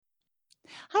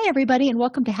Hi, everybody, and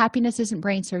welcome to Happiness Isn't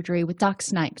Brain Surgery with Doc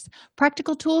Snipes,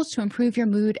 practical tools to improve your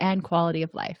mood and quality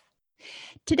of life.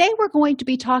 Today, we're going to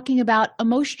be talking about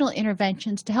emotional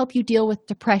interventions to help you deal with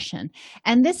depression.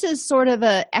 And this is sort of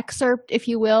an excerpt, if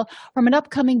you will, from an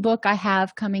upcoming book I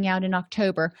have coming out in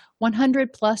October,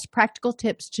 100 Plus Practical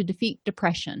Tips to Defeat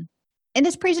Depression. In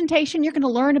this presentation, you're going to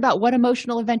learn about what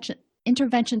emotional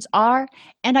interventions are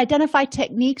and identify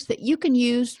techniques that you can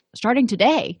use starting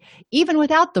today, even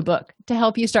without the book, to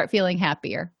help you start feeling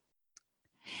happier.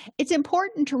 It's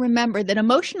important to remember that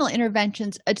emotional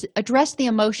interventions address the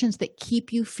emotions that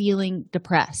keep you feeling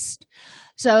depressed.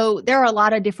 So there are a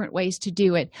lot of different ways to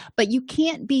do it, but you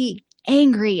can't be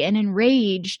angry and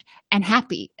enraged and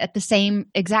happy at the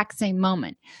exact same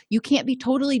moment. You can't be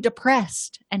totally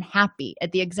depressed and happy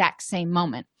at the exact same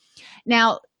moment.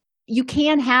 Now, you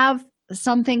can have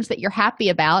some things that you're happy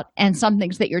about and some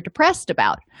things that you're depressed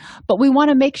about, but we want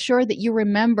to make sure that you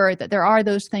remember that there are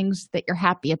those things that you're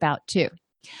happy about too.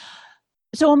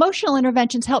 So emotional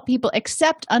interventions help people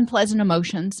accept unpleasant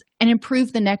emotions and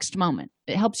improve the next moment.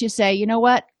 It helps you say, you know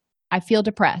what? I feel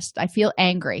depressed. I feel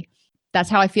angry. That's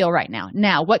how I feel right now.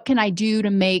 Now, what can I do to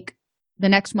make the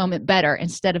next moment better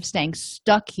instead of staying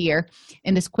stuck here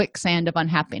in this quicksand of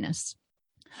unhappiness?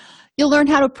 You'll learn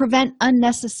how to prevent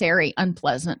unnecessary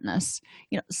unpleasantness.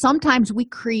 Sometimes we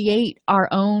create our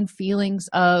own feelings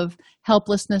of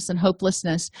helplessness and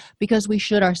hopelessness because we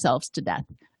should ourselves to death.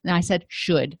 And I said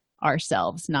should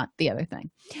ourselves, not the other thing.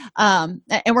 And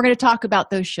we're going to talk about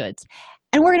those shoulds.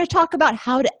 And we're going to talk about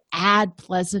how to add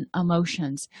pleasant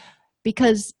emotions.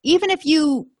 Because even if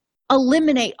you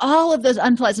eliminate all of those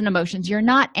unpleasant emotions, you're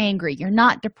not angry, you're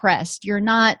not depressed, you're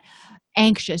not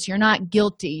anxious, you're not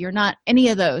guilty, you're not any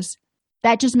of those.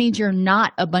 That just means you're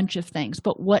not a bunch of things.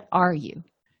 But what are you?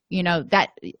 That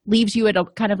leaves you at a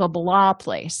kind of a blah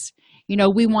place.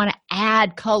 We want to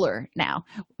add color now.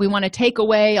 We want to take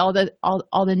away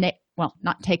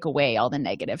not take away all the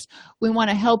negatives. We want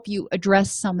to help you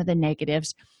address some of the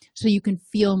negatives so you can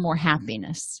feel more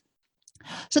happiness.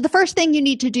 So the first thing you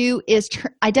need to do is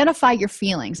identify your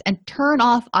feelings and turn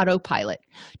off autopilot.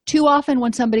 Too often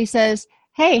when somebody says,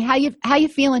 hey, how you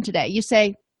feeling today? You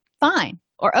say, fine,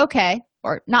 or okay,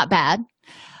 or not bad,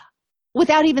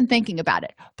 without even thinking about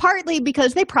it. Partly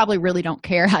because they probably really don't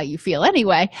care how you feel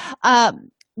anyway,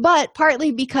 but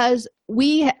partly because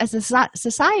we as a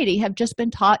society have just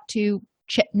been taught to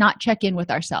not check in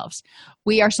with ourselves.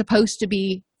 We are supposed to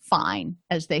be fine,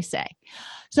 as they say.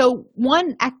 So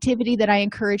one activity that I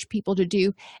encourage people to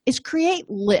do is create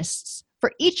lists.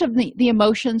 For each of the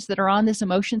emotions that are on this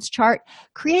emotions chart,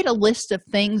 create a list of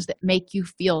things that make you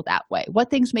feel that way. What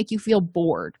things make you feel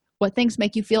bored? What things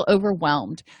make you feel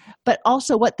overwhelmed? But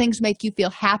also what things make you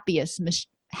feel happy,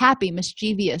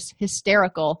 mischievous,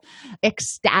 hysterical,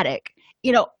 ecstatic,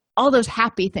 all those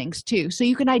happy things too. So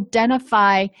you can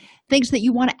identify things that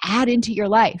you want to add into your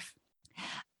life.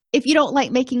 If you don't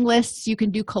like making lists, you can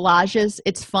do collages.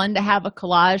 It's fun to have a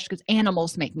collage because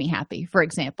animals make me happy, for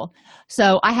example.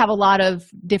 So I have a lot of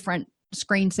different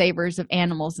screensavers of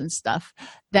animals and stuff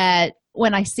that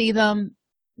when I see them,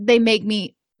 they make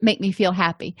me feel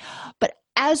happy. But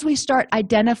as we start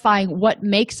identifying what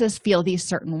makes us feel these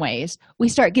certain ways, we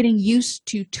start getting used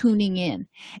to tuning in.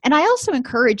 And I also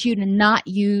encourage you to not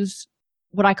use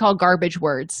what I call garbage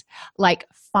words like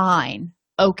fine,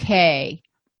 okay,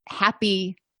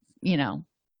 happy,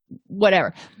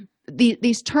 whatever.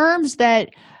 These terms that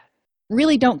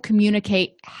really don't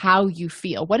communicate how you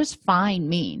feel. What does fine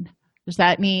mean? Does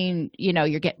that mean,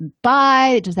 you're getting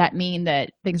by? Does that mean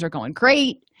that things are going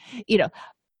great?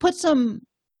 Put some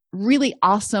really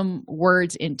awesome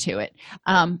words into it.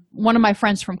 One of my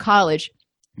friends from college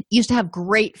used to have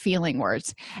great feeling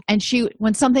words. And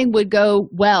when something would go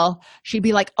well, she'd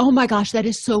be like, oh my gosh, that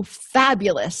is so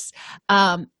fabulous.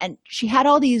 And she had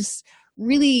all these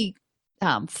really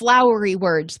flowery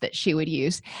words that she would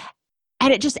use.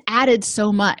 And it just added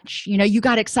so much. You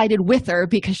got excited with her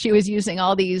because she was using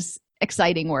all these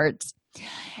exciting words.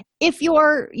 If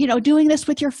you're, doing this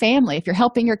with your family, if you're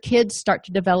helping your kids start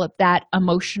to develop that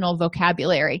emotional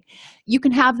vocabulary, you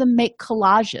can have them make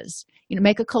collages.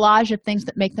 Make a collage of things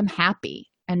that make them happy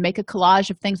and make a collage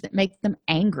of things that make them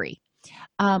angry.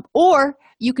 Or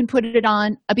you can put it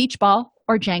on a beach ball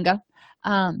or Jenga.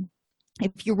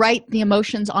 If you write the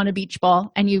emotions on a beach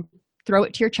ball and you throw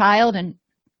it to your child and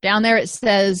down there it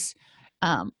says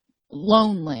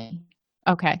lonely.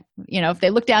 Okay. If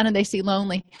they look down and they see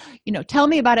lonely, tell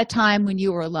me about a time when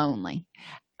you were lonely.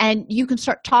 And you can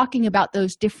start talking about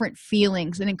those different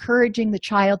feelings and encouraging the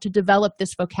child to develop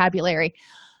this vocabulary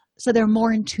so they're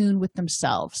more in tune with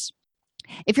themselves.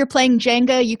 If you're playing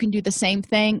Jenga, you can do the same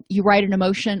thing. You write an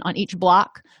emotion on each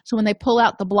block. So when they pull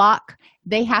out the block,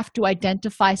 they have to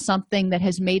identify something that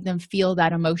has made them feel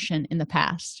that emotion in the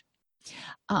past.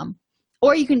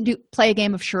 Or you can play a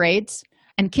game of charades,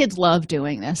 and kids love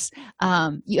doing this.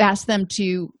 You ask them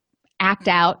to act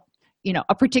out,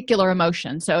 a particular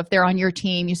emotion. So if they're on your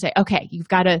team, you say, okay, you've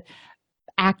got to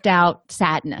act out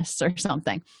sadness or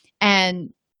something, and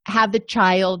have the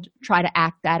child try to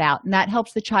act that out. And that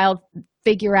helps the child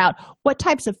figure out what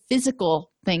types of physical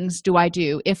things do I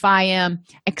do if I am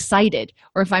excited,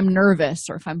 or if I'm nervous,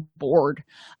 or if I'm bored.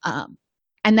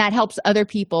 And that helps other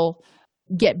people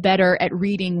get better at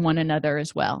reading one another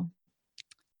as well.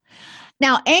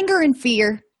 Now, anger and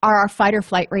fear are our fight or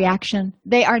flight reaction.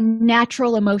 They are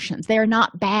natural emotions. They are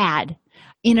not bad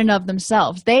in and of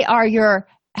themselves. They are your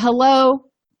hello,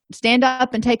 stand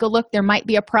up and take a look, there might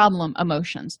be a problem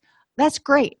emotions. That's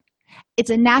great. It's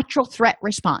a natural threat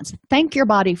response. Thank your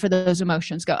body for those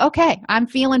emotions. Go, okay, I'm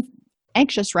feeling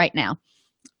anxious right now.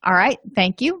 All right,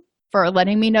 thank you for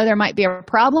letting me know there might be a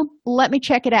problem. Let me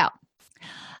check it out.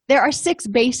 There are 6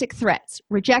 basic threats: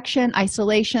 rejection,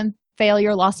 isolation,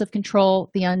 failure, loss of control,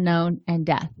 the unknown, and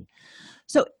death.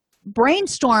 So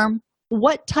brainstorm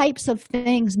what types of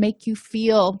things make you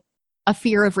feel a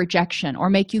fear of rejection, or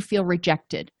make you feel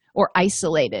rejected or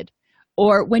isolated,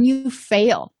 or when you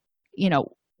fail,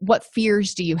 what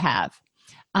fears do you have?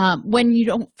 When you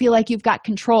don't feel like you've got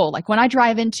control, like when I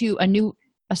drive into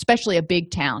especially a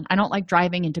big town. I don't like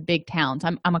driving into big towns.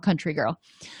 I'm a country girl.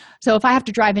 So if I have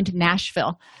to drive into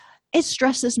Nashville, it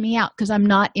stresses me out because I'm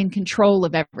not in control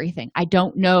of everything. I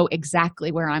don't know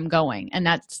exactly where I'm going, and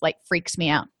that's freaks me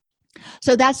out.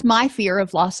 So that's my fear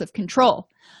of loss of control.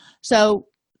 So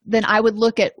then I would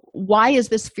look at, why is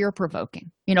this fear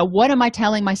provoking? What am I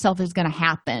telling myself is going to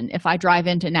happen if I drive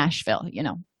into Nashville?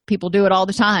 People do it all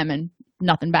the time and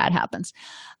nothing bad happens.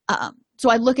 So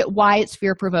I look at why it's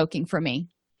fear provoking for me.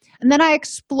 And then I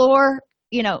explore,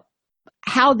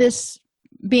 how this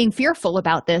being fearful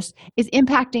about this is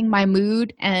impacting my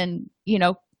mood and,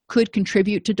 could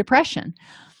contribute to depression.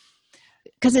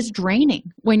 Because it's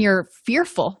draining. When you're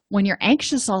fearful, when you're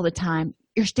anxious all the time,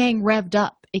 you're staying revved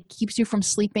up. It keeps you from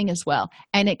sleeping as well.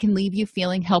 And it can leave you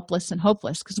feeling helpless and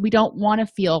hopeless, because we don't want to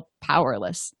feel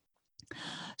powerless.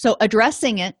 So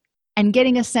addressing it and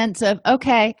getting a sense of,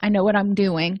 okay, I know what I'm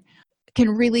doing, can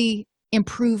really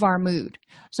improve our mood.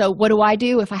 So what do I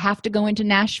do if I have to go into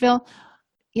Nashville?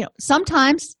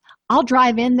 Sometimes I'll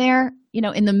drive in there,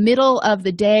 in the middle of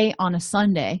the day on a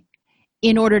Sunday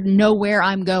in order to know where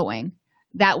I'm going.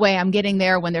 That way I'm getting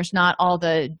there when there's not all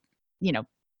the,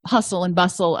 hustle and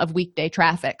bustle of weekday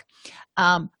traffic.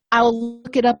 I'll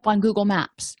look it up on Google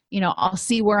Maps. I'll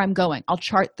see where I'm going. I'll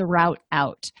chart the route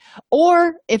out.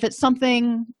 Or if it's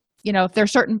something, if there are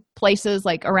certain places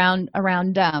like around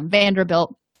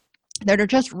Vanderbilt that are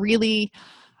just really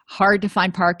hard to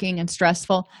find parking and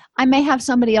stressful, I may have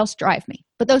somebody else drive me.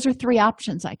 But those are 3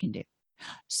 options I can do.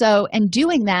 So, and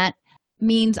doing that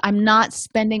means I'm not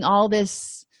spending all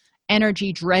this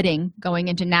energy dreading going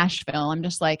into Nashville. I'm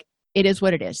just like, it is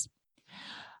what it is.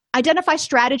 Identify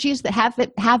strategies that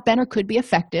have been or could be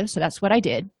effective. So that's what I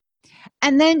did.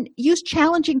 And then use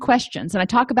challenging questions. And I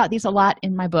talk about these a lot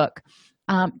in my book,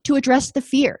 to address the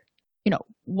fear.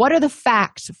 What are the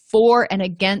facts for and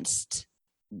against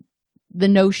the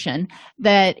notion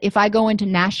that if I go into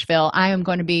Nashville, I am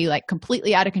going to be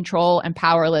completely out of control and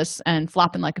powerless and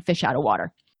flopping like a fish out of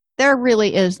water? There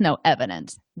really is no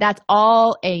evidence. That's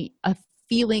all a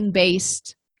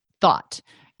feeling-based thought.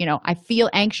 I feel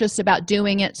anxious about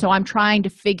doing it, so I'm trying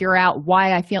to figure out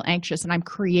why I feel anxious, and I'm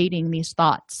creating these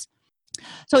thoughts.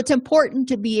 So it's important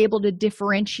to be able to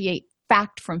differentiate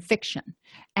fact from fiction.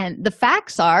 And the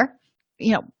facts are,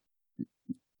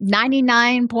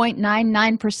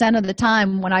 99.99% of the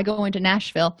time when I go into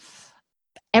Nashville,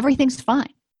 everything's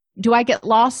fine. Do I get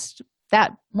lost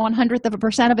that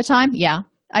 1/100% of the time? Yeah,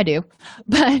 I do.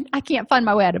 But I can't find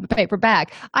my way out of a paper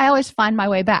bag. I always find my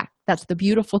way back. That's the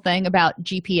beautiful thing about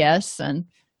GPS and,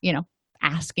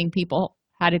 asking people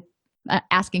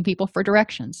for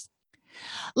directions.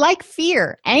 Like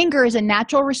fear, anger is a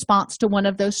natural response to one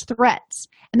of those threats.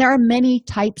 And there are many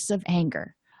types of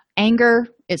anger. Anger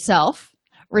itself,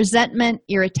 resentment,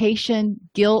 irritation,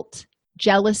 guilt,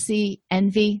 jealousy,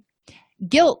 envy.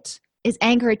 Guilt is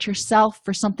anger at yourself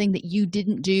for something that you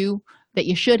didn't do that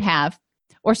you should have,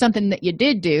 or something that you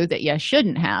did do that you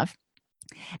shouldn't have.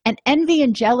 And envy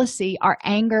and jealousy are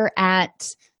anger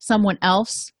at someone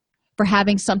else for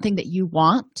having something that you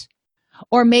want,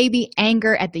 or maybe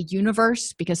anger at the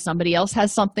universe because somebody else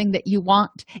has something that you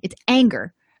want. It's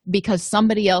anger because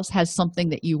somebody else has something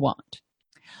that you want.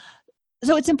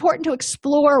 So it's important to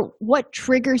explore what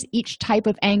triggers each type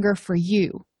of anger for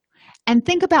you and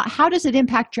think about how does it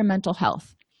impact your mental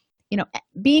health.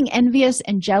 Being envious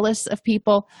and jealous of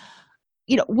people,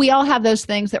 we all have those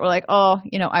things that we're like, oh,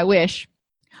 I wish.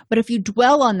 But if you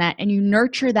dwell on that and you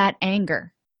nurture that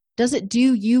anger, does it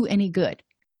do you any good?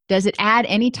 Does it add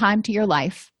any time to your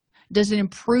life? Does it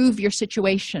improve your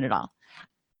situation at all?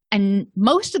 And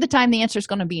most of the time, the answer is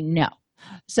going to be no.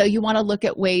 So you want to look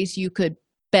at ways you could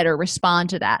better respond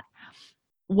to that.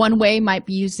 One way might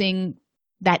be using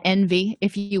that envy,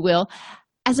 if you will,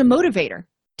 as a motivator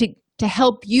to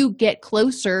help you get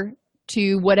closer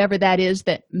to whatever that is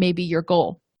that may be your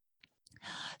goal.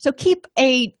 So keep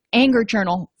a anger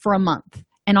journal for a month,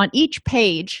 and on each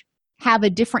page have a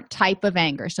different type of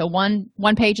anger. So one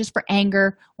page is for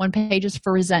anger, one page is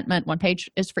for resentment, one page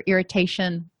is for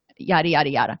irritation, yada, yada,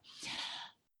 yada.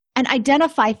 And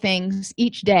identify things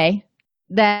each day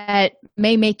that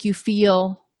may make you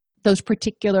feel those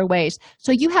particular ways.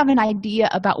 So you have an idea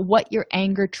about what your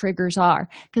anger triggers are,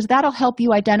 because that'll help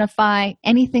you identify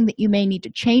anything that you may need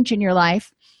to change in your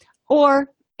life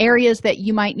or areas that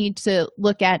you might need to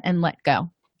look at and let go.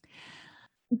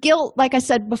 Guilt, like I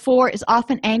said before, is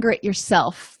often anger at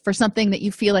yourself for something that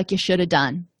you feel like you should have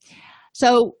done.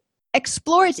 So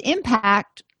explore its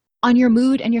impact on your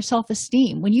mood and your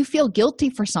self-esteem. When you feel guilty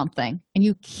for something and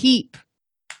you keep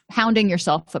hounding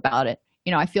yourself about it,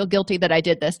 I feel guilty that I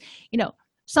did this.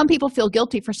 Some people feel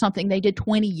guilty for something they did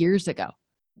 20 years ago.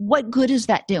 What good is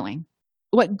that doing?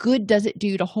 What good does it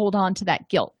do to hold on to that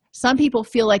guilt? Some people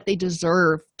feel like they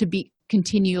deserve to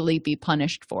continually be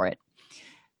punished for it.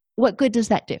 What good does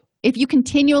that do? If you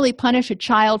continually punish a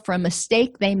child for a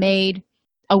mistake they made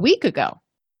a week ago,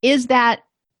 is that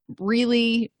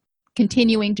really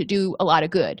continuing to do a lot of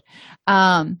good?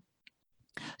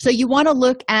 So you want to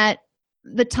look at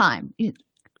the time.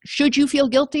 Should you feel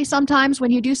guilty sometimes when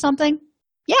you do something?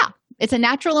 Yeah, it's a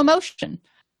natural emotion.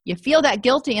 You feel that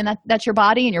guilty, and that's your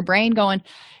body and your brain going,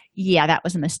 yeah, that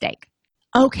was a mistake.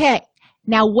 Okay,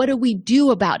 now what do we do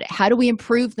about it? How do we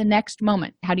improve the next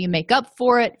moment? How do you make up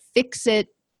for it, fix it,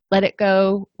 let it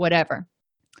go, whatever?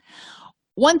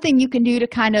 One thing you can do to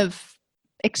kind of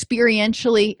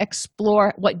experientially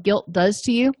explore what guilt does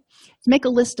to you is make a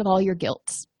list of all your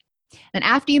guilts. And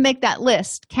after you make that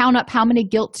list, count up how many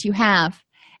guilts you have.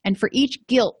 And for each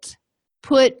guilt,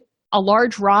 put a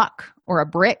large rock or a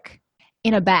brick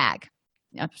in a bag,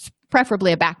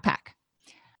 preferably a backpack.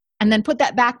 And then put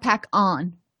that backpack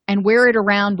on and wear it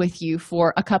around with you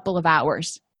for a couple of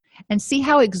hours and see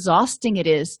how exhausting it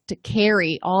is to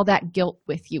carry all that guilt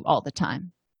with you all the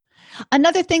time.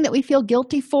 Another thing that we feel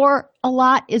guilty for a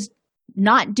lot is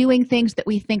not doing things that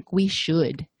we think we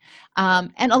should.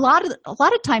 And a lot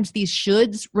of times these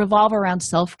shoulds revolve around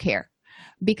self-care,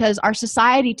 because our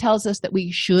society tells us that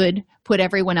we should put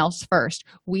everyone else first.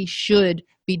 We should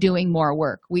be doing more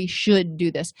work. We should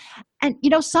do this. And,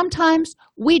 sometimes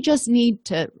we just need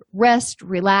to rest,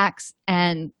 relax,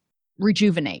 and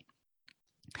rejuvenate.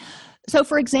 So,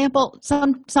 for example,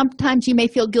 sometimes you may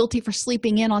feel guilty for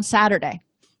sleeping in on Saturday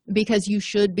because you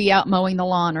should be out mowing the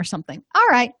lawn or something. All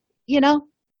right,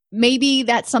 maybe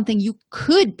that's something you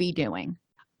could be doing,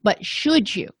 but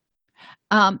should you?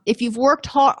 If you've worked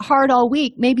hard all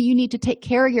week, maybe you need to take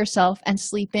care of yourself and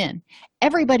sleep in.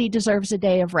 Everybody deserves a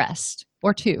day of rest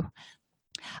or two.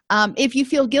 If you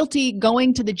feel guilty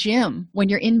going to the gym when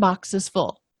your inbox is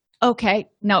full, okay,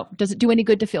 no. Does it do any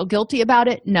good to feel guilty about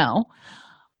it? No.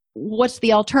 What's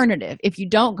the alternative? If you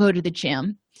don't go to the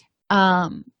gym,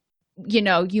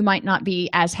 you might not be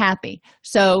as happy.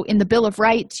 So in the Bill of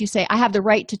Rights, you say, I have the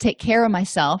right to take care of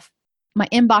myself. My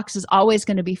inbox is always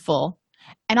going to be full,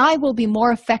 and I will be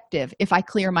more effective if I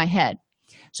clear my head.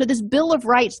 So this Bill of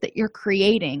Rights that you're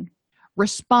creating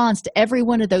responds to every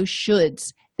one of those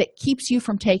shoulds that keeps you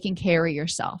from taking care of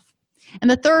yourself.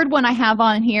 And the third one I have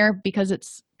on here, because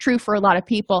it's true for a lot of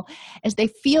people, is they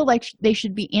feel like they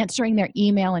should be answering their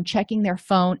email and checking their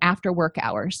phone after work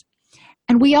hours.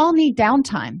 And we all need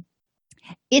downtime.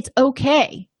 It's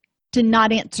okay to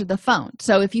not answer the phone.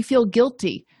 So if you feel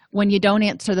guilty when you don't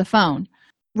answer the phone,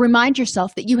 remind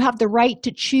yourself that you have the right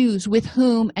to choose with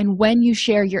whom and when you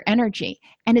share your energy.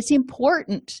 And it's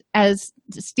important, as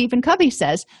Stephen Covey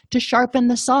says, to sharpen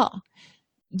the saw.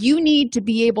 You need to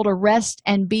be able to rest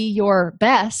and be your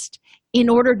best in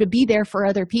order to be there for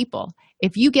other people.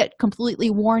 If you get completely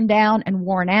worn down and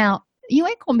worn out, you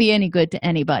ain't going to be any good to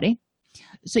anybody.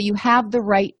 So you have the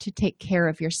right to take care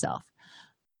of yourself.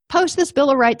 Post this Bill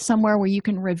of Rights somewhere where you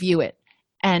can review it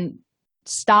and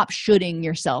stop shoulding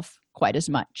yourself quite as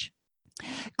much.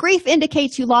 Grief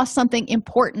indicates you lost something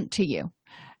important to you.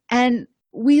 And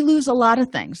we lose a lot of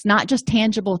things, not just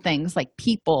tangible things like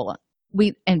people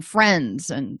and friends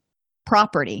and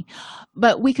property,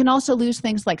 but we can also lose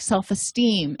things like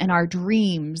self-esteem and our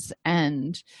dreams.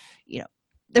 And,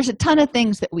 there's a ton of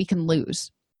things that we can lose.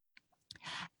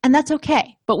 And that's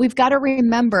okay. But we've got to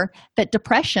remember that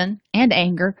depression and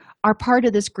anger are part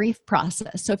of this grief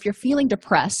process. So if you're feeling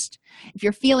depressed, if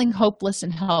you're feeling hopeless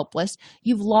and helpless,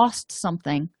 you've lost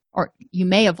something, or you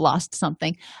may have lost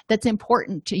something that's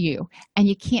important to you, and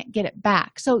you can't get it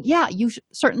back. So yeah, you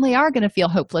certainly are going to feel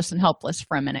hopeless and helpless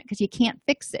for a minute because you can't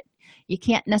fix it. You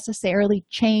can't necessarily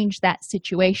change that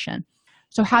situation.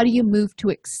 So how do you move to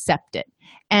accept it?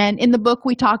 And in the book,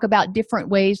 we talk about different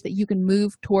ways that you can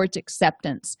move towards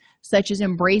acceptance, such as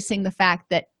embracing the fact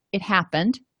that it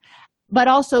happened, but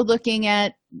also looking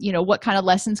at, what kind of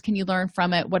lessons can you learn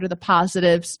from it? What are the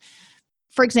positives?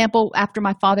 For example, after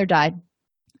my father died,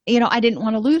 I didn't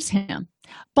want to lose him,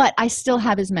 but I still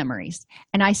have his memories,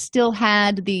 and I still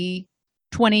had the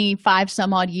 25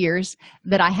 some odd years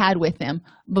that I had with him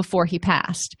before he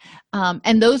passed.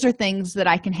 And those are things that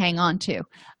I can hang on to.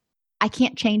 I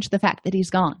can't change the fact that he's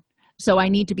gone. So I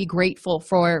need to be grateful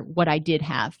for what I did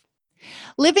have.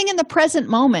 Living in the present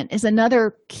moment is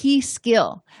another key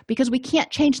skill because we can't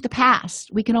change the past.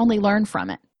 We can only learn from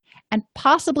it and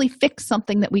possibly fix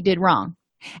something that we did wrong.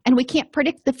 And we can't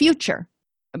predict the future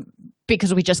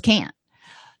because we just can't.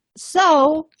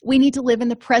 So we need to live in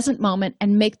the present moment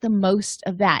and make the most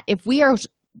of that. If we are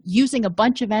using a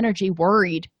bunch of energy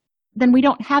worried, then we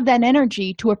don't have that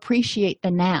energy to appreciate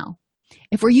the now.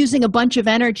 If we're using a bunch of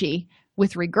energy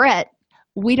with regret,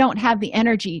 we don't have the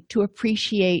energy to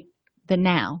appreciate the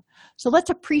now. So let's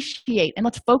appreciate and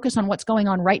let's focus on what's going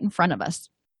on right in front of us.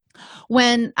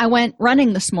 When I went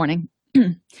running this morning,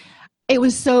 it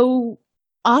was so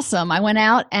awesome. I went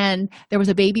out and there was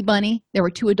a baby bunny. There were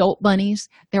 2 adult bunnies.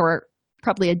 There were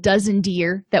probably a dozen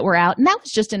deer that were out, and that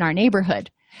was just in our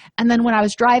neighborhood. And then when I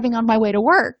was driving on my way to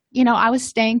work, I was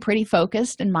staying pretty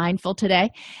focused and mindful today.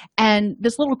 And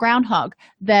this little groundhog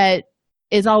that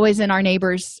is always in our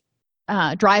neighbor's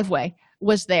driveway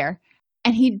was there.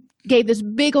 And he gave this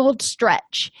big old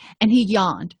stretch and he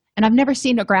yawned. And I've never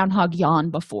seen a groundhog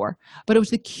yawn before, but it was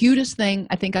the cutest thing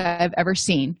I think I've ever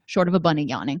seen, short of a bunny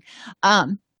yawning.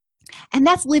 And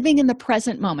that's living in the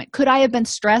present moment. Could I have been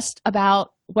stressed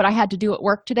about what I had to do at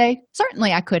work today?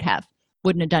 Certainly I could have.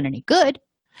 Wouldn't have done any good.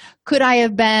 Could I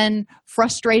have been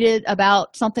frustrated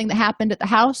about something that happened at the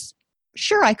house?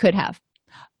 Sure, I could have.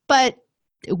 But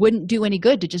it wouldn't do any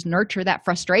good to just nurture that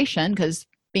frustration because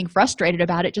being frustrated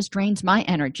about it just drains my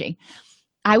energy.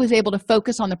 I was able to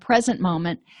focus on the present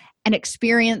moment and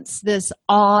experience this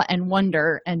awe and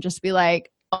wonder and just be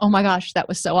like, oh my gosh, that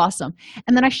was so awesome.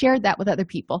 And then I shared that with other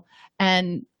people.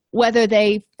 And whether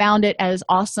they found it as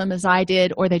awesome as I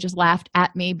did or they just laughed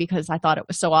at me because I thought it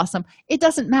was so awesome, it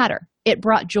doesn't matter. It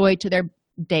brought joy to their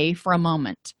day for a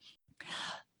moment.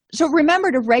 So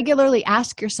remember to regularly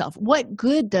ask yourself, what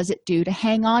good does it do to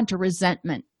hang on to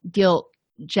resentment, guilt,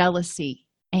 jealousy,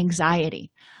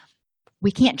 anxiety?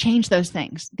 We can't change those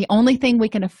things. The only thing we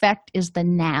can affect is the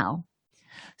now.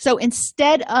 So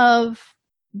instead of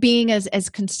being as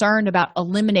concerned about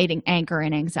eliminating anger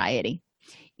and anxiety,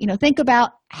 think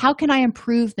about how can I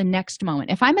improve the next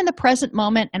moment? If I'm in the present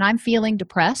moment and I'm feeling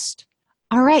depressed,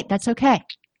 all right, that's okay.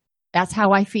 That's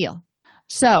how I feel.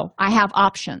 So I have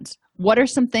options. What are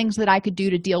some things that I could do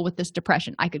to deal with this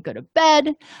depression? I could go to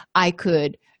bed. I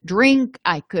could drink.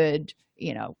 I could,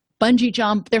 bungee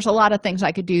jump. There's a lot of things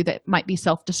I could do that might be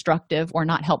self-destructive or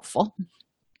not helpful.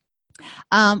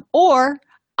 Or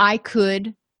I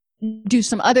could do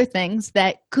some other things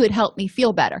that could help me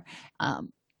feel better.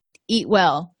 Eat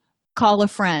well, call a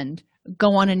friend,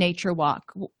 go on a nature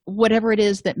walk, whatever it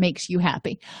is that makes you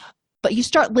happy. But you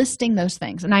start listing those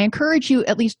things. And I encourage you,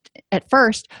 at least at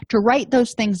first, to write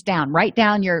those things down. Write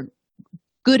down your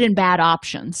good and bad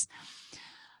options,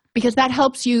 because that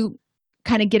helps you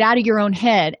kind of get out of your own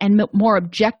head and more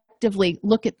objectively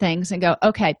look at things and go,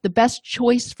 okay, the best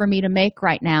choice for me to make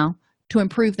right now to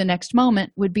improve the next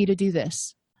moment would be to do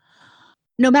this.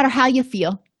 No matter how you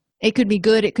feel, it could be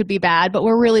good, it could be bad, but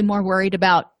we're really more worried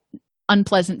about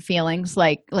unpleasant feelings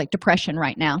like depression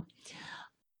right now.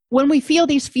 When we feel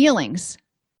these feelings,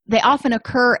 they often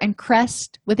occur and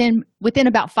crest within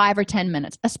about 5 or 10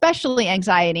 minutes, especially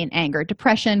anxiety and anger.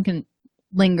 Depression can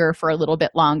linger for a little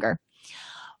bit longer.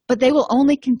 But they will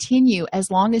only continue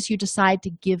as long as you decide to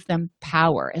give them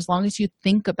power, as long as you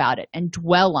think about it and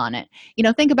dwell on it.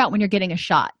 Think about when you're getting a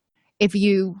shot. If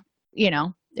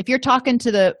you're talking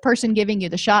to the person giving you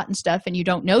the shot and stuff and you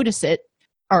don't notice it,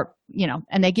 or,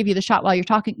 and they give you the shot while you're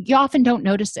talking, you often don't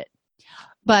notice it.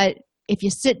 But if you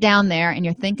sit down there and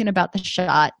you're thinking about the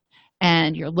shot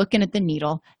and you're looking at the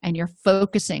needle and you're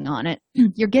focusing on it,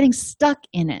 you're getting stuck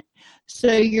in it.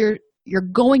 So you're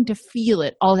going to feel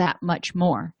it all that much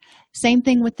more. Same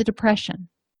thing with the depression.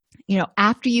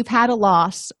 After you've had a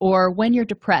loss or when you're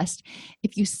depressed,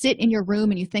 if you sit in your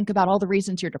room and you think about all the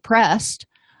reasons you're depressed,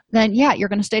 then yeah, you're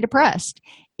going to stay depressed.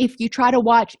 If you try to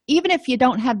watch, even if you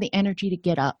don't have the energy to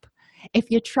get up, if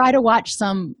you try to watch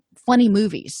some funny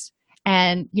movies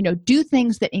and do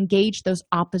things that engage those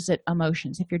opposite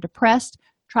emotions. If you're depressed,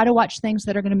 try to watch things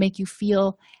that are going to make you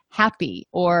feel happy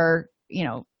or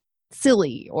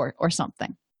silly or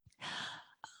something.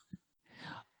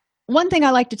 One thing I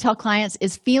like to tell clients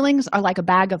is feelings are like a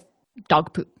bag of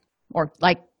dog poop, or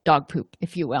like dog poop,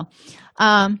 if you will.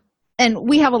 And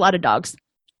we have a lot of dogs.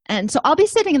 And so I'll be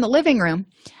sitting in the living room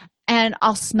and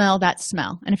I'll smell that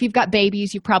smell. And if you've got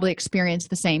babies, you probably experience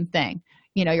the same thing.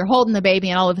 You're holding the baby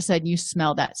and all of a sudden you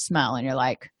smell that smell and you're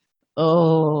like,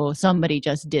 oh, somebody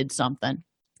just did something.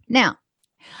 Now,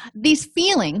 these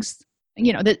feelings,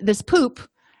 this poop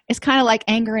is kind of like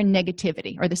anger and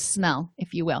negativity, or the smell,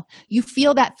 if you will. You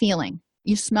feel that feeling,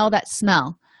 you smell that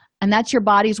smell, and that's your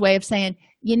body's way of saying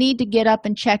you need to get up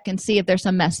and check and see if there's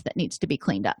a mess that needs to be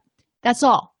cleaned up. That's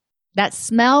all. That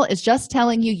smell is just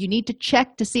telling you need to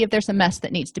check to see if there's a mess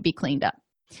that needs to be cleaned up.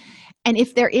 And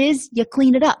if there is, you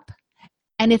clean it up.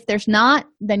 And if there's not,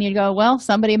 then you go, well,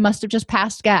 somebody must have just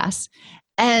passed gas,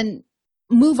 and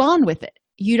move on with it.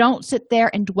 You don't sit there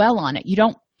and dwell on it. You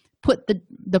don't put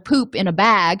the poop in a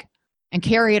bag and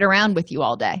carry it around with you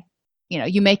all day.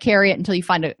 You may carry it until you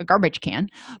find a garbage can,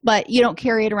 but you don't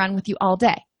carry it around with you all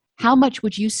day. How much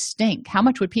would you stink? How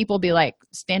much would people be like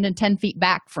standing 10 feet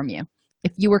back from you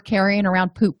if you were carrying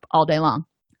around poop all day long?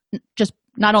 Just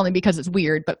not only because it's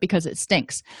weird, but because it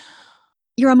stinks.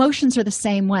 Your emotions are the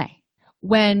same way.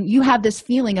 When you have this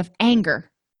feeling of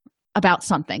anger about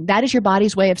something, that is your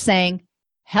body's way of saying,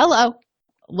 hello,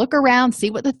 look around, see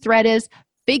what the threat is,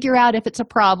 figure out if it's a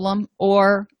problem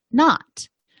or not.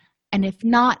 And if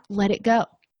not, let it go.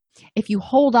 If you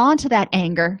hold on to that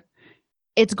anger,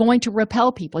 it's going to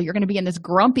repel people. You're going to be in this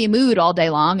grumpy mood all day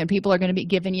long, and people are going to be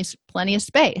giving you plenty of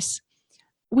space.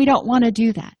 We don't want to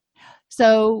do that.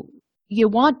 So you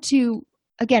want to,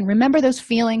 again, remember those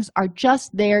feelings are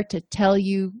just there to tell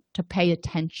you to pay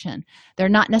attention. They're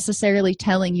not necessarily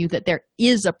telling you that there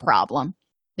is a problem.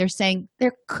 They're saying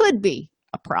there could be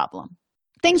a problem.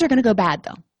 Things are going to go bad,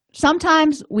 though.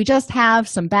 Sometimes we just have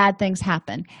some bad things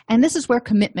happen, and this is where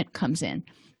commitment comes in.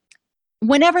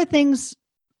 Whenever things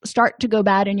start to go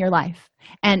bad in your life,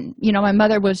 and my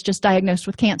mother was just diagnosed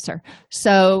with cancer,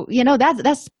 so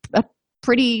that's a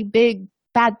pretty big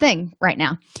bad thing right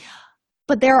now.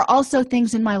 But there are also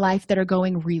things in my life that are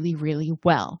going really, really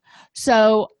well.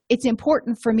 So it's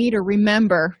important for me to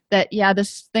remember that, yeah,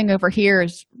 this thing over here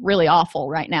is really awful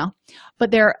right now.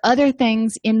 But there are other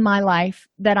things in my life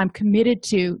that I'm committed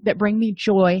to that bring me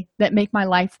joy, that make my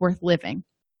life worth living.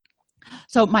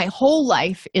 So my whole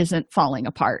life isn't falling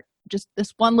apart. Just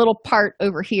this one little part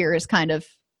over here is kind of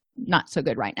not so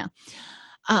good right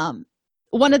now.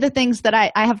 One of the things that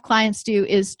I have clients do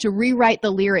is to rewrite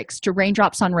the lyrics to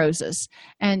Raindrops on Roses.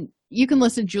 And you can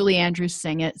listen to Julie Andrews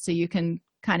sing it so you can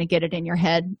kind of get it in your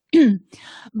head.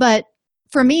 But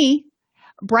for me,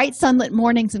 bright sunlit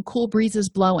mornings and cool breezes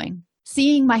blowing,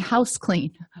 seeing my house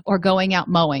clean or going out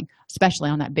mowing, especially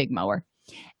on that big mower,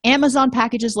 Amazon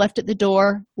packages left at the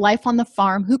door, life on the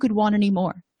farm, who could want any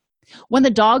more? When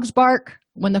the dogs bark,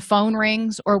 when the phone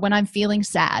rings, or when I'm feeling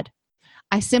sad,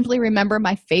 I simply remember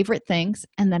my favorite things,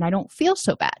 and then I don't feel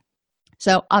so bad.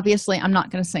 So obviously, I'm not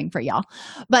going to sing for y'all,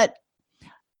 but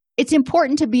it's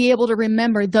important to be able to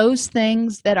remember those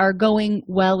things that are going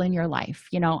well in your life.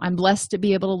 I'm blessed to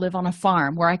be able to live on a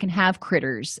farm where I can have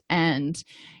critters, and,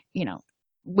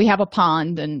 we have a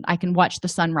pond and I can watch the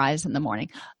sunrise in the morning.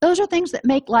 Those are things that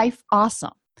make life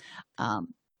awesome.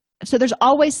 So there's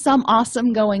always some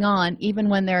awesome going on, even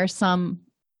when there's some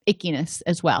ickiness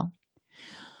as well.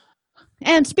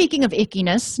 And speaking of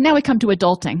ickiness, now we come to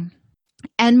adulting.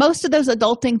 And most of those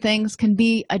adulting things can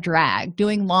be a drag,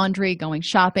 doing laundry, going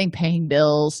shopping, paying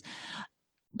bills,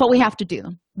 but we have to do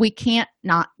them. We can't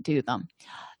not do them.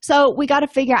 So we got to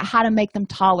figure out how to make them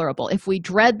tolerable. If we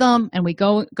dread them and we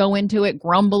go into it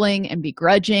grumbling and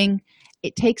begrudging,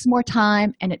 it takes more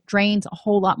time and it drains a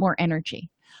whole lot more energy.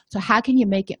 So how can you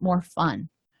make it more fun?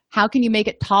 How can you make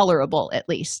it tolerable at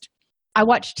least? I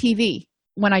watch TV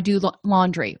when I do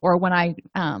laundry or when I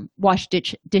wash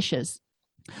dishes.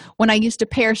 When I used to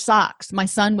pair socks, my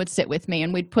son would sit with me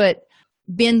and we'd put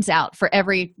bins out for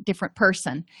every different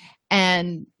person.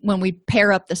 And when we'd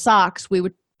pair up the socks, we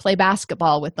would play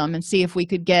basketball with them and see if we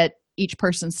could get each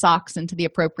person's socks into the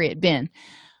appropriate bin.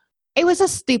 It was a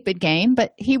stupid game,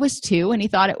 but he was 2 and he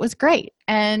thought it was great.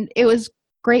 And it was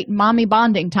great mommy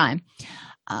bonding time.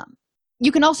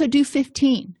 You can also do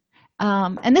 15.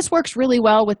 And this works really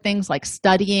well with things like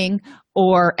studying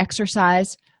or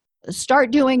exercise.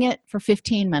 Start doing it for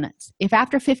 15 minutes. If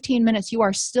after 15 minutes you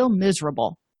are still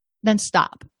miserable, then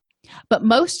stop. But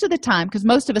most of the time, because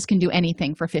most of us can do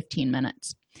anything for 15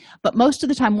 minutes, but most of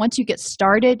the time, once you get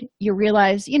started, you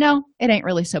realize, it ain't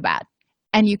really so bad,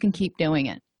 and you can keep doing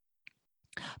it.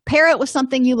 Pair it with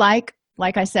something you like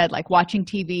I said, like watching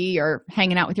TV or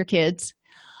hanging out with your kids,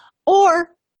 or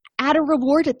add a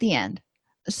reward at the end.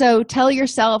 So tell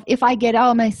yourself, if I get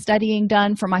all my studying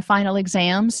done for my final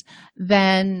exams,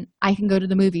 then I can go to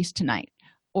the movies tonight.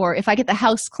 Or if I get the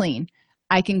house clean,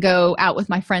 I can go out with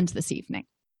my friends this evening.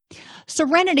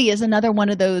 Serenity is another one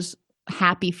of those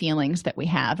happy feelings that we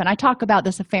have. And I talk about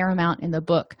this a fair amount in the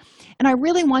book. And I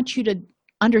really want you to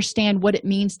understand what it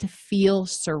means to feel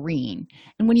serene.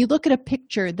 And when you look at a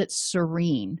picture that's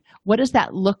serene, what does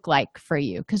that look like for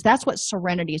you? Because that's what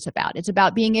serenity is about. It's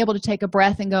about being able to take a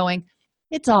breath and going,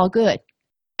 it's all good,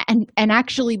 and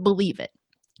actually believe it.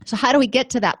 So how do we get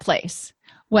to that place?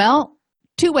 Well,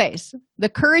 2 ways. The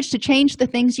courage to change the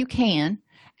things you can,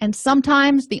 and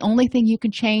sometimes the only thing you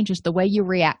can change is the way you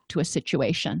react to a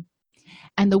situation,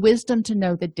 and the wisdom to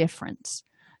know the difference.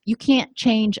 You can't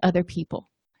change other people.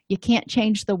 You can't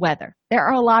change the weather. There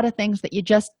are a lot of things that you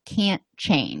just can't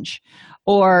change,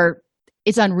 or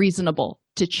it's unreasonable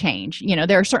to change.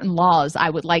 There are certain laws I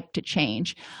would like to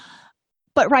change,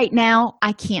 but right now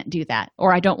I can't do that,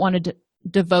 or I don't want to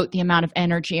devote the amount of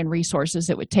energy and resources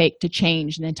it would take to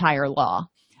change an entire law.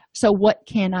 So what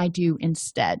can I do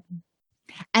instead?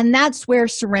 And that's where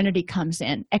serenity comes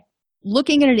in.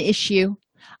 Looking at an issue,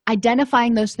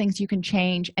 identifying those things you can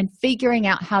change, and figuring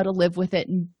out how to live with it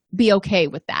and be okay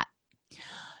with that.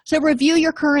 So review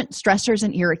your current stressors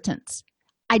and irritants.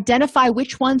 Identify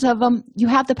which ones of them you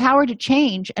have the power to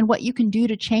change and what you can do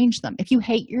to change them. If you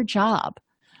hate your job,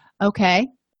 okay,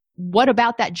 what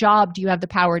about that job do you have the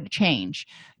power to change?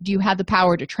 Do you have the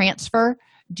power to transfer?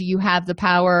 Do you have the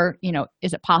power,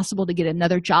 is it possible to get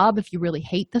another job if you really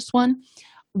hate this one?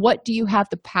 What do you have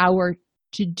the power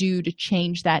to do to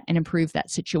change that and improve that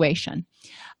situation?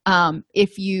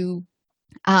 If you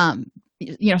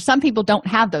some people don't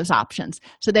have those options,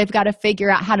 so they've got to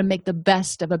figure out how to make the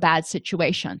best of a bad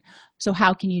situation. So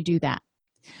how can you do that?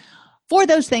 For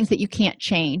those things that you can't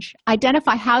change,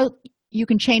 identify how you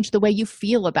can change the way you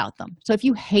feel about them. So if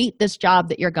you hate this job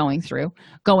that you're going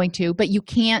to, but you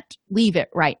can't leave it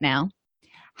right now,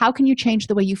 how can you change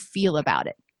the way you feel about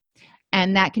it?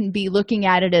 And that can be looking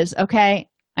at it as, okay,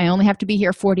 I only have to be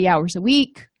here 40 hours a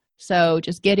week, so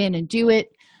just get in and do it.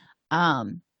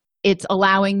 It's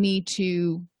allowing me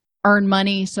to earn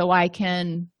money so I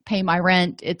can pay my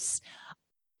rent. It's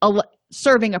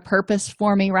serving a purpose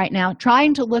for me right now.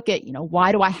 Trying to look at,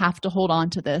 why do I have to hold on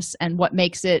to this and what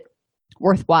makes it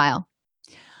worthwhile.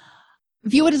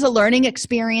 View it as a learning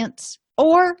experience,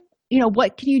 or,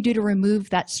 what can you do to remove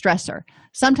that stressor?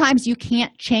 Sometimes you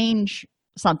can't change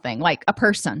something like a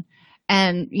person,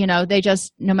 and, they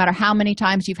just, no matter how many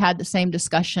times you've had the same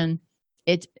discussion,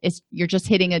 you're just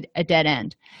hitting a dead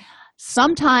end.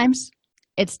 Sometimes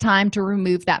it's time to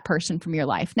remove that person from your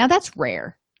life. Now, that's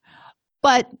rare,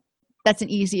 but that's an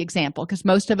easy example because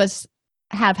most of us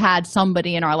have had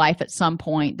somebody in our life at some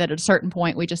point that at a certain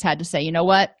point we just had to say, you know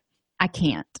what, I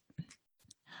can't.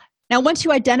 Now, once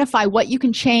you identify what you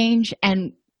can change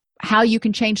and how you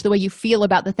can change the way you feel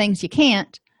about the things you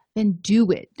can't, then do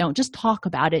it. Don't just talk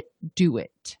about it, do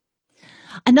it.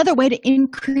 Another way to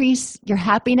increase your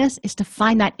happiness is to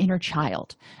find that inner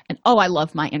child. And I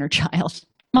love my inner child.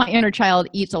 My inner child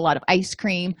eats a lot of ice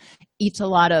cream, eats a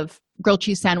lot of grilled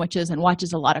cheese sandwiches, and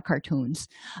watches a lot of cartoons.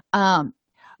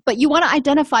 But you want to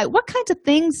identify what kinds of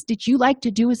things did you like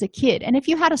to do as a kid? And if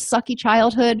you had a sucky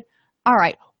childhood, all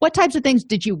right, what types of things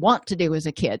did you want to do as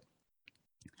a kid?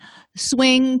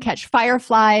 Swing, catch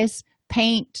fireflies,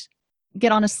 paint,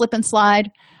 get on a slip and slide,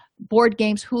 board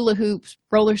games, hula hoops,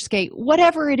 roller skate,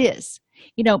 whatever it is.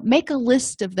 Make a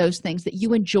list of those things that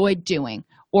you enjoyed doing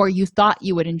or you thought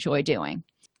you would enjoy doing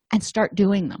and start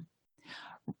doing them.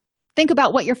 Think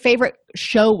about what your favorite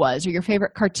show was or your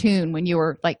favorite cartoon when you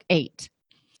were like 8.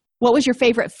 What was your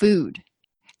favorite food?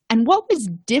 And what was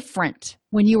different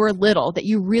when you were little that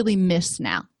you really miss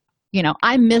now?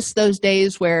 I miss those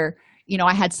days where,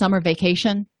 I had summer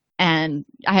vacation and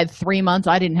I had 3 months.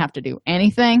 I didn't have to do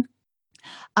anything.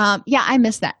 I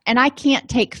miss that. And I can't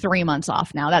take 3 months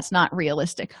off now. That's not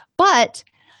realistic. But,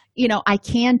 I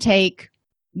can take,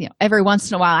 every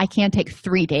once in a while, I can take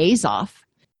 3 days off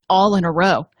all in a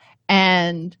row.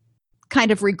 and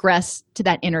kind of regress to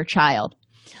that inner child.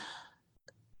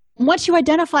 Once you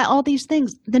identify all these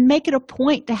things, then make it a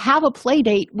point to have a play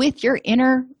date with your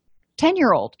inner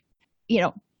 10-year-old.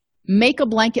 Make a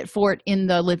blanket fort in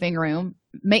the living room,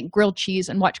 make grilled cheese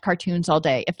and watch cartoons all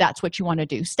day if that's what you want to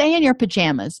do. Stay in your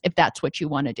pajamas if that's what you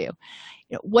want to do.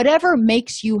 Whatever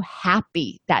makes you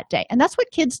happy that day. And that's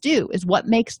what kids do, is what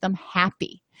makes them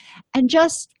happy. And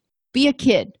just be a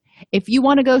kid. If you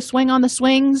want to go swing on the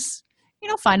swings,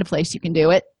 find a place you can do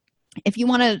it. If you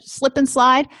want to slip and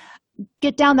slide,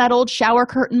 get down that old shower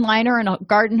curtain liner and a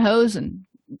garden hose and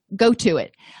go to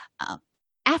it.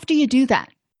 After you do that,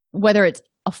 whether it's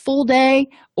a full day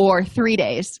or 3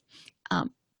 days,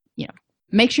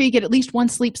 make sure you get at least one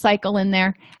sleep cycle in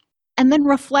there, and then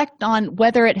reflect on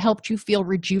whether it helped you feel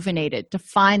rejuvenated to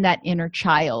find that inner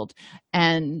child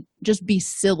and just be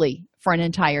silly for an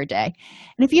entire day.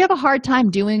 And if you have a hard time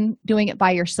doing it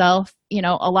by yourself,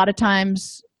 a lot of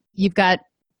times you've got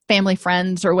family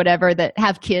friends or whatever that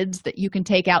have kids that you can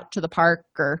take out to the park,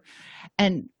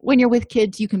 and when you're with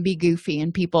kids, you can be goofy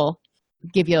and people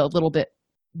give you a little bit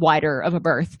wider of a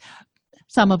berth.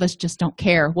 Some of us just don't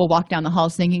care. We'll walk down the hall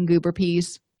singing Goober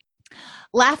Peas.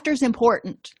 Laughter's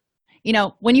important.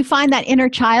 When you find that inner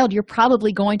child, you're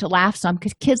probably going to laugh some,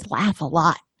 because kids laugh a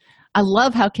lot. I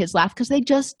love how kids laugh because they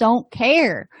just don't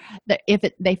care. That if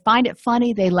they find it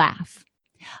funny, they laugh.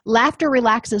 Laughter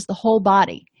relaxes the whole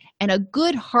body, and a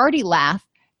good hearty laugh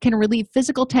can relieve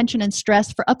physical tension and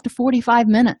stress for up to 45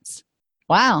 minutes.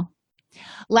 Wow.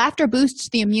 Laughter boosts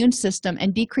the immune system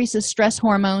and decreases stress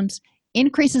hormones,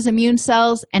 increases immune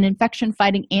cells and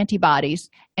infection-fighting antibodies,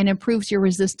 and improves your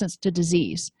resistance to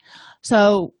disease.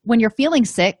 So when you're feeling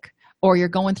sick or you're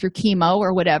going through chemo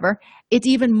or whatever, it's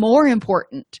even more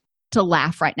important to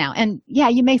laugh right now. And yeah,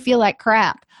 you may feel like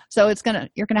crap. So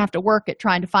you're gonna have to work at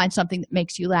trying to find something that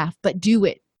makes you laugh, but do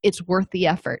it. It's worth the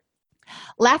effort.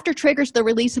 Laughter triggers the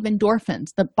release of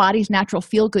endorphins, the body's natural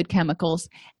feel-good chemicals,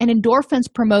 and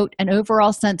endorphins promote an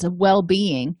overall sense of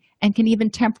well-being and can even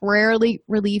temporarily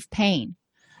relieve pain.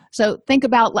 So think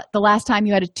about the last time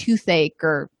you had a toothache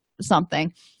or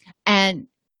something and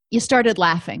you started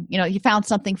laughing. You found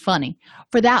something funny.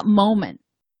 For that moment,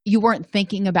 you weren't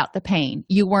thinking about the pain.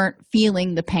 You weren't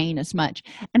feeling the pain as much.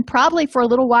 And probably for a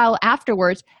little while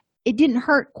afterwards, it didn't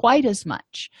hurt quite as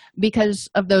much because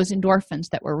of those endorphins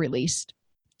that were released.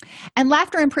 And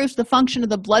laughter improves the function of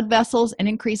the blood vessels and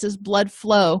increases blood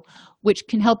flow, which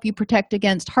can help you protect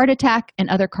against heart attack and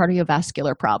other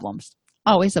cardiovascular problems.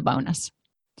 Always a bonus.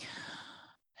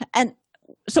 And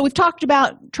so we've talked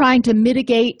about trying to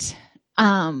mitigate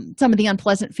some of the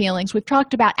unpleasant feelings. We've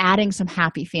talked about adding some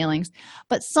happy feelings,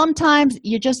 but sometimes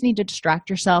you just need to distract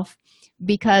yourself,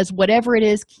 because whatever it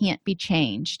is can't be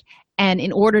changed. And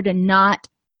in order to not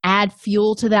add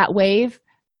fuel to that wave,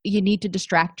 you need to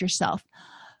distract yourself.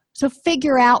 So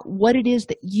figure out what it is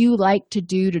that you like to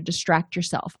do to distract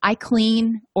yourself. I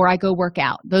clean or I go work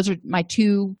out. Those are my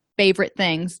two favorite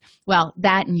things. Well,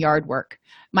 that and yard work.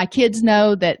 My kids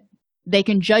know that they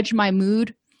can judge my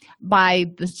mood by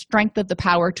the strength of the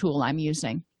power tool I'm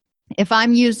using. If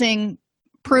I'm using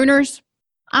pruners,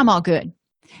 I'm all good.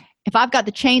 If I've got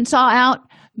the chainsaw out,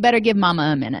 better give mama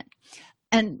a minute.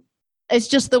 And it's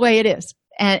just the way it is.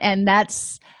 And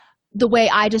that's the way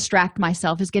I distract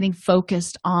myself, is getting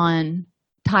focused on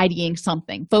tidying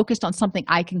something, focused on something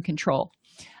I can control.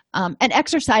 And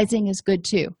exercising is good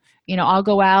too. I'll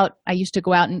go out. I used to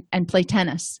go out and play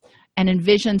tennis and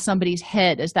envision somebody's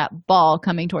head as that ball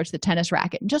coming towards the tennis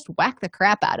racket and just whack the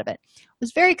crap out of it. It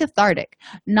was very cathartic,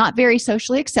 not very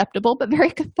socially acceptable, but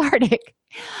very cathartic.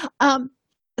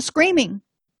 Screaming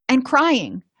and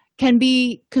crying can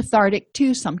be cathartic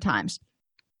too sometimes.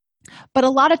 But a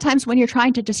lot of times when you're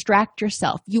trying to distract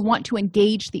yourself, you want to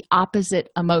engage the opposite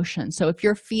emotion. So if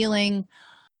you're feeling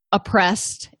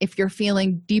oppressed, if you're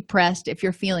feeling depressed, if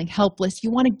you're feeling helpless,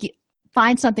 you want to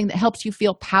find something that helps you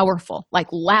feel powerful, like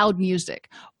loud music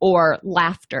or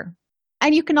laughter.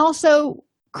 And you can also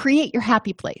create your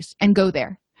happy place and go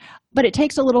there. But it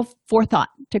takes a little forethought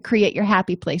to create your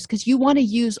happy place, because you want to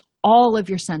use all of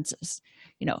your senses.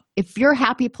 If your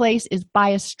happy place is by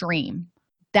a stream,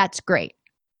 that's great.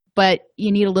 But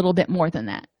you need a little bit more than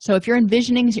that. So if you're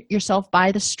envisioning yourself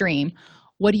by the stream,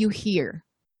 what do you hear?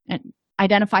 And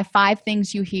identify 5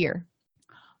 things you hear.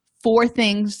 5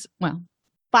 things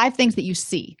that you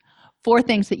see, 4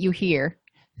 things that you hear,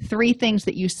 3 things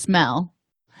that you smell,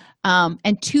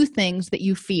 and 2 things that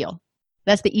you feel.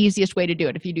 That's the easiest way to do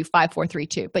it if you do 5, 4, 3,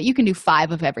 2. But you can do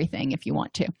 5 of everything if you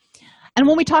want to. And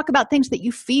when we talk about things that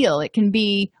you feel, it can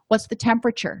be, what's the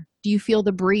temperature? Do you feel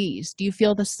the breeze? Do you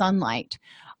feel the sunlight?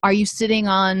 Are you sitting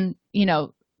on,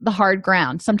 the hard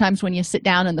ground. Sometimes when you sit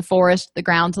down in the forest, the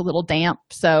ground's a little damp,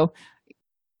 so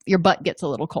your butt gets a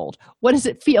little cold. What does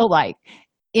it feel like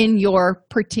in your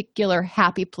particular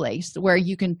happy place where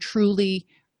you can truly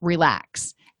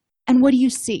relax? And what do you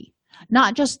see?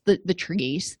 Not just the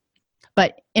trees,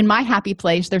 but in my happy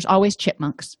place, there's always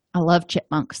chipmunks. I love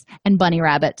chipmunks and bunny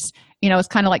rabbits. It's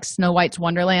kind of like Snow White's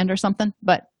Wonderland or something,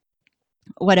 but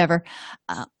whatever.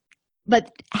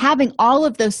 But having all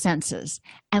of those senses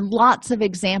and lots of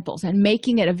examples and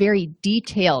making it a very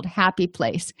detailed, happy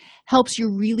place helps you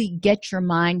really get your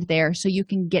mind there so you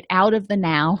can get out of the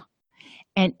now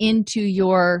and into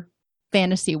your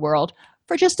fantasy world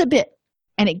for just a bit.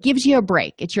 And it gives you a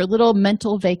break. It's your little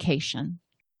mental vacation.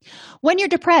 When you're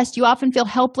depressed, you often feel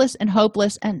helpless and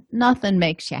hopeless, and nothing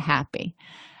makes you happy.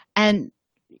 And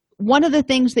one of the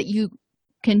things that you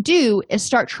can do is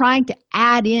start trying to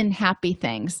add in happy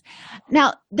things.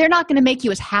 Now, they're not going to make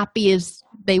you as happy as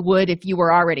they would if you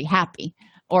were already happy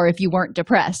or if you weren't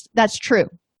depressed. That's true.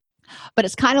 But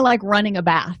it's kind of like running a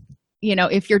bath.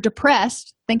 If you're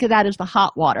depressed, think of that as the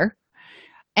hot water,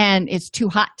 and it's too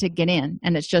hot to get in,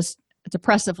 and it's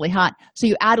oppressively hot. So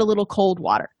you add a little cold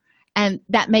water, and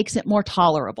that makes it more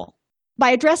tolerable.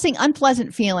 By addressing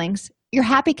unpleasant feelings, your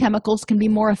happy chemicals can be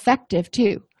more effective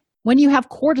too. When you have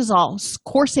cortisol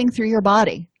coursing through your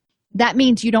body, that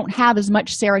means you don't have as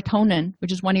much serotonin,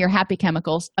 which is one of your happy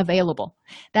chemicals, available.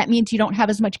 That means you don't have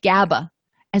as much GABA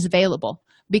as available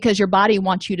because your body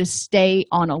wants you to stay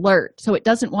on alert. So it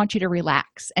doesn't want you to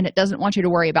relax, and it doesn't want you to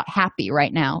worry about happy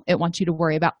right now. It wants you to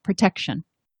worry about protection.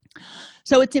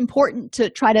 So it's important to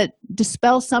try to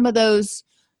dispel some of those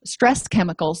stress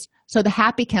chemicals so the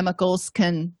happy chemicals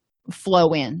can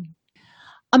flow in.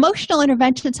 Emotional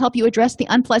interventions help you address the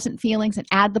unpleasant feelings and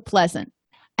add the pleasant.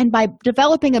 And by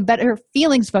developing a better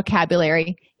feelings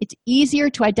vocabulary, it's easier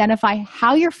to identify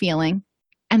how you're feeling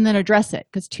and then address it,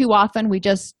 because too often we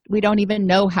don't even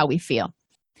know how we feel.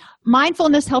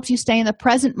 Mindfulness helps you stay in the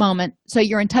present moment so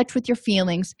you're in touch with your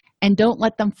feelings and don't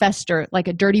let them fester like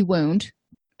a dirty wound,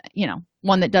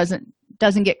 one that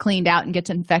doesn't get cleaned out and gets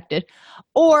infected,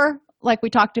 or like we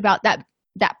talked about, that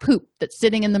poop that's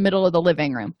sitting in the middle of the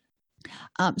living room.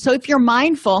 So if you're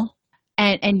mindful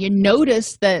and you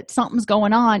notice that something's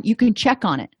going on, you can check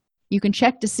on it. You can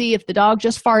check to see if the dog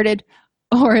just farted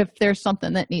or if there's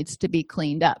something that needs to be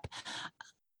cleaned up.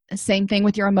 Same thing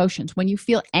with your emotions. When you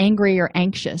feel angry or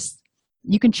anxious,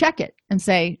 you can check it and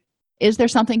say, is there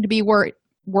something to be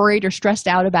worried or stressed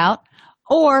out about?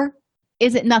 Or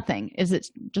is it nothing? Is it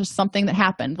just something that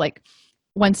happened? Like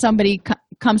when somebody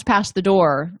comes past the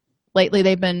door, lately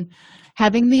they've been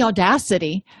having the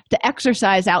audacity to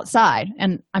exercise outside.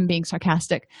 And I'm being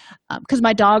sarcastic because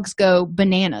my dogs go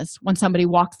bananas when somebody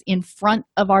walks in front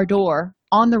of our door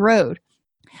on the road.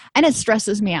 And it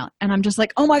stresses me out. And I'm just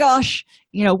like, oh my gosh,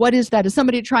 what is that? Is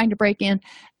somebody trying to break in?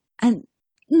 And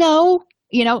no,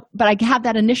 but I have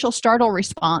that initial startle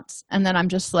response. And then I'm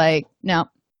just like, no,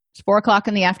 it's 4:00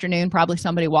 in the afternoon, probably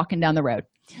somebody walking down the road.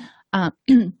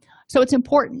 So it's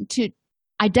important to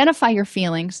identify your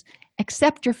feelings,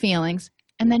 accept your feelings,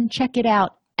 and then check it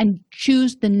out and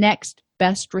choose the next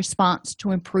best response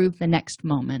to improve the next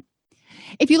moment.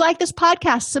 If you like this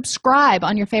podcast, subscribe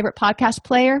on your favorite podcast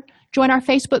player, join our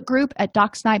Facebook group at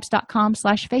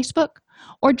DocSnipes.com/Facebook,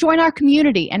 or join our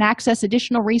community and access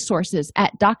additional resources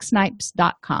at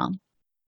DocSnipes.com.